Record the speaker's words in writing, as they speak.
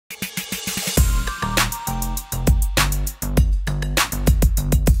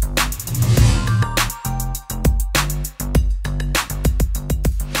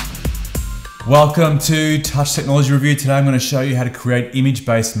Welcome to Touch Technology Review. Today I'm going to show you how to create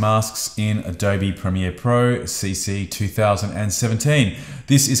image-based masks in Adobe Premiere Pro CC 2017.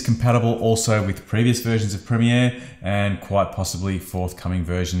 This is compatible also with previous versions of Premiere and quite possibly forthcoming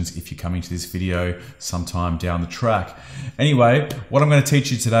versions if you're coming to this video sometime down the track. Anyway, what I'm going to teach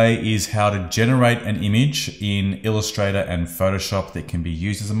you today is how to generate an image in Illustrator and Photoshop that can be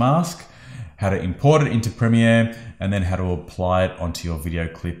used as a mask, how to import it into Premiere, and then how to apply it onto your video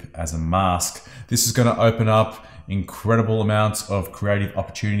clip as a mask. This is going to open up incredible amounts of creative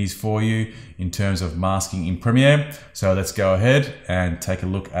opportunities for you in terms of masking in Premiere. So let's go ahead and take a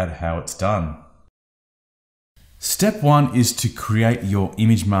look at how it's done. Step one is to create your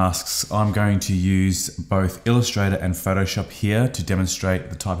image masks. I'm going to use both Illustrator and Photoshop here to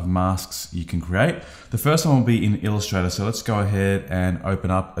demonstrate the type of masks you can create. The first one will be in Illustrator. So let's go ahead and open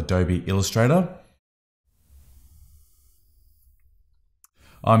up Adobe Illustrator.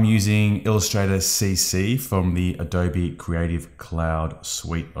 I'm using Illustrator CC from the Adobe Creative Cloud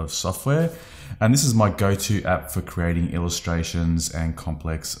suite of software. And this is my go-to app for creating illustrations and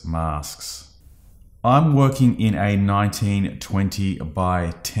complex masks. I'm working in a 1920 by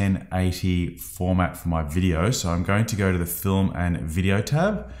 1080 format for my video. So I'm going to go to the Film and Video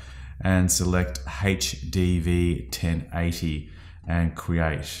tab and select HDV 1080 and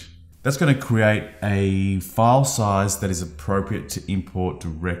create. That's going to create a file size that is appropriate to import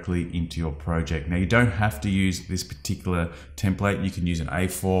directly into your project. Now you don't have to use this particular template. You can use an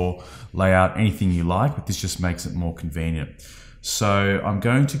A4 layout, anything you like, but this just makes it more convenient. So I'm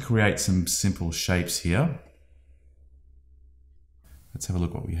going to create some simple shapes here. Let's have a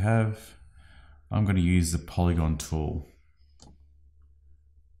look what we have. I'm going to use the polygon tool.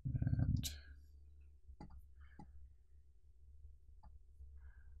 And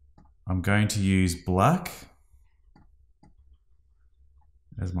I'm going to use black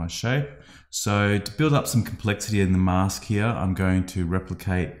as my shape. So to build up some complexity in the mask here, I'm going to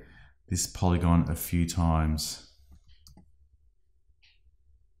replicate this polygon a few times.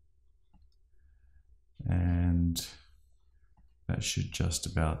 And that should just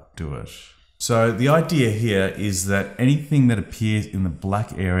about do it. So the idea here is that anything that appears in the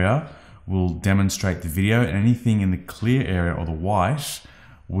black area will demonstrate the video, and anything in the clear area or the white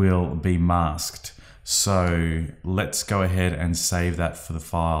will be masked. So let's go ahead and save that for the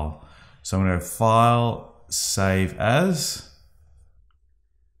file. So I'm going to File, Save As,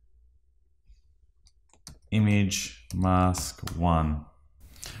 Image Mask 1.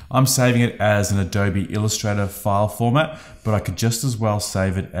 I'm saving it as an Adobe Illustrator file format, but I could just as well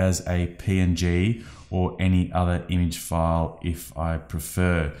save it as a PNG or any other image file if I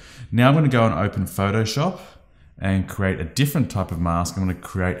prefer. Now I'm going to go and open Photoshop and create a different type of mask. I'm going to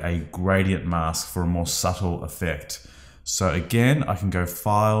create a gradient mask for a more subtle effect. So again, I can go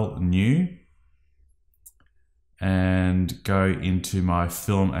File, New, and go into my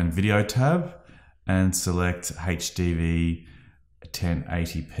Film and Video tab and select HDV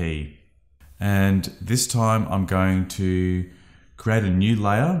 1080p. And this time I'm going to create a new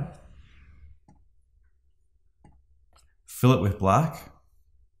layer, fill it with black,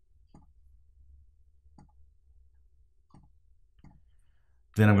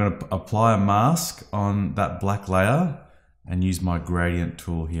 then I'm going to apply a mask on that black layer and use my gradient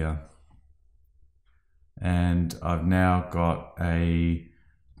tool here. And I've now got a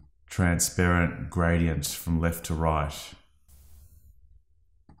transparent gradient from left to right.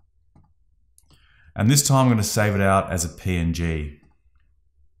 And this time I'm going to save it out as a PNG.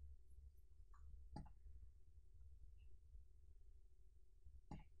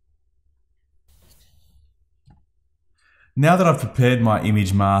 Now that I've prepared my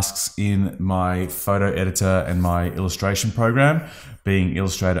image masks in my photo editor and my illustration program, being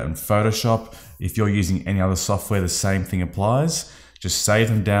Illustrator and Photoshop, if you're using any other software, the same thing applies. Just save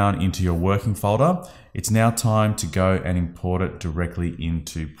them down into your working folder. It's now time to go and import it directly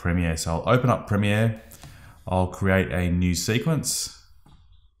into Premiere. So I'll open up Premiere. I'll create a new sequence.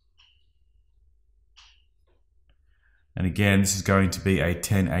 And again, this is going to be a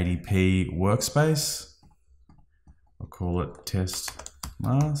 1080p workspace. I'll call it Test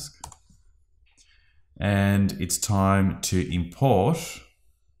Mask. And it's time to import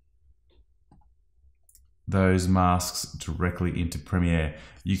those masks directly into Premiere.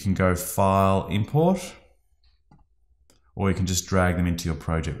 You can go File, Import, or you can just drag them into your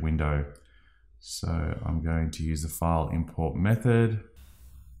project window. So I'm going to use the File Import method.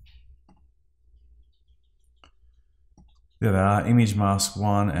 There they are, Image Mask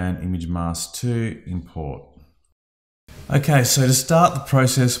 1 and Image Mask 2, Import. Okay, so to start the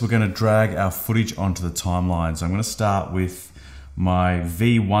process, we're going to drag our footage onto the timeline. So I'm going to start with my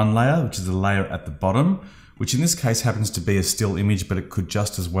V1 layer, which is the layer at the bottom, which in this case happens to be a still image, but it could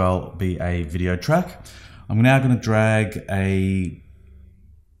just as well be a video track. I'm now going to drag a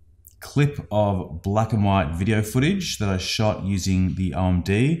clip of black and white video footage that I shot using the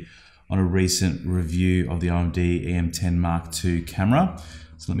OMD on a recent review of the OMD EM10 Mark II camera.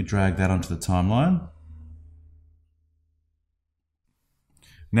 So let me drag that onto the timeline.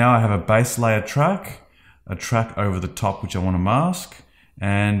 Now I have a base layer track, a track over the top which I want to mask,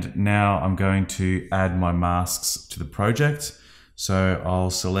 and now I'm going to add my masks to the project. So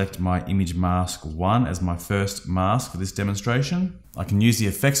I'll select my image mask 1 as my first mask for this demonstration. I can use the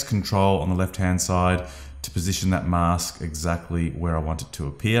effects control on the left hand side to position that mask exactly where I want it to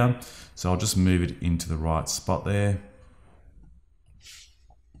appear. So I'll just move it into the right spot there.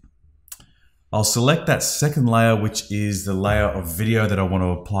 I'll select that second layer, which is the layer of video that I want to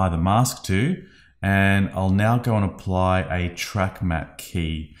apply the mask to, and I'll now go and apply a track matte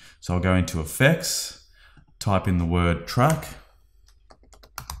key. So I'll go into effects, type in the word track,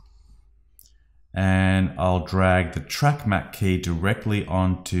 and I'll drag the track matte key directly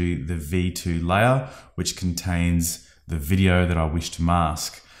onto the V2 layer, which contains the video that I wish to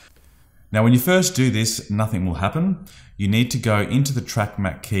mask. Now, when you first do this, nothing will happen. You need to go into the track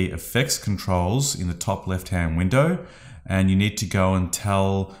matte key effects controls in the top left-hand window, and you need to go and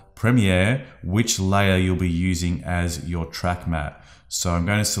tell Premiere which layer you'll be using as your track matte. So I'm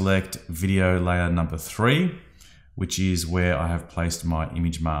going to select video layer number 3, which is where I have placed my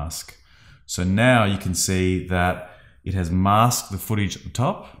image mask. So now you can see that it has masked the footage at the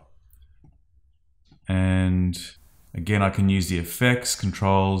top. And again, I can use the effects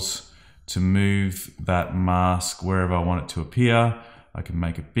controls to move that mask wherever I want it to appear. I can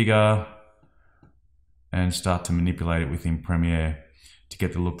make it bigger and start to manipulate it within Premiere to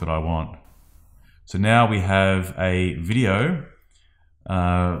get the look that I want. So now we have a video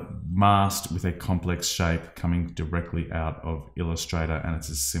masked with a complex shape coming directly out of Illustrator, and it's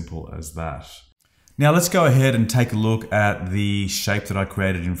as simple as that. Now let's go ahead and take a look at the shape that I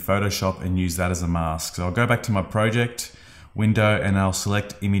created in Photoshop and use that as a mask. So I'll go back to my project window and I'll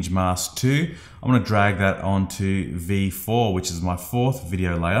select image mask 2. I'm going to drag that onto V4, which is my 4th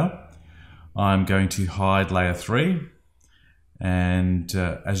video layer. I'm going to hide layer 3, and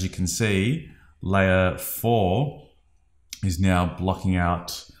as you can see, layer 4 is now blocking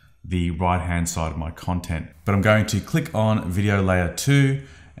out the right hand side of my content. But I'm going to click on video layer 2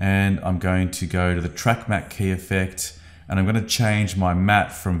 and I'm going to go to the track matte key effect, and I'm going to change my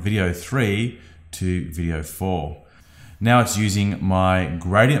matte from video 3 to video 4. Now it's using my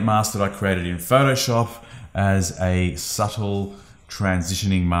gradient mask that I created in Photoshop as a subtle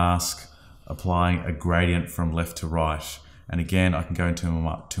transitioning mask, applying a gradient from left to right. And again, I can go into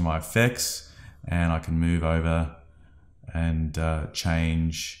my effects and I can move over and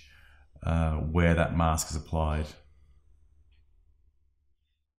change where that mask is applied.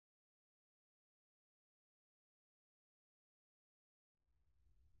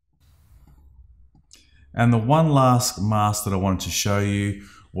 And the one last mask that I wanted to show you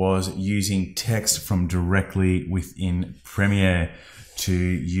was using text from directly within Premiere to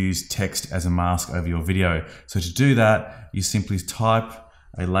use text as a mask over your video. So to do that, you simply type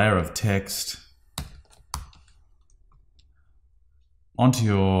a layer of text onto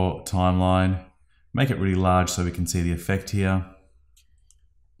your timeline, make it really large so we can see the effect here.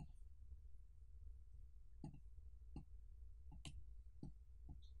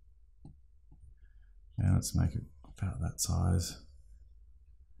 Now let's make it about that size.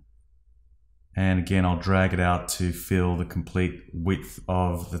 And again, I'll drag it out to fill the complete width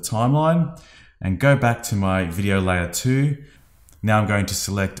of the timeline and go back to my video layer 2. Now I'm going to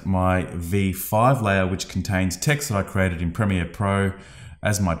select my V5 layer, which contains text that I created in Premiere Pro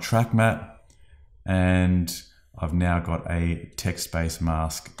as my track matte. And I've now got a text-based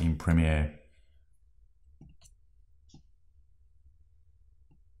mask in Premiere.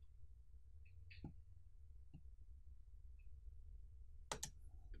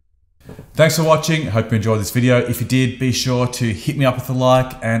 Thanks for watching. I hope you enjoyed this video. If you did, be sure to hit me up with a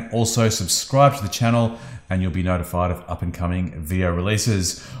like and also subscribe to the channel, and you'll be notified of up and coming video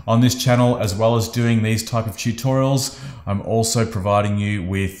releases. On this channel, as well as doing these type of tutorials, I'm also providing you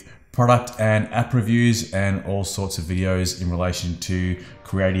with product and app reviews and all sorts of videos in relation to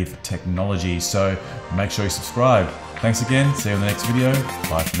creative technology. So make sure you subscribe. Thanks again. See you in the next video.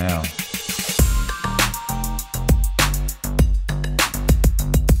 Bye for now.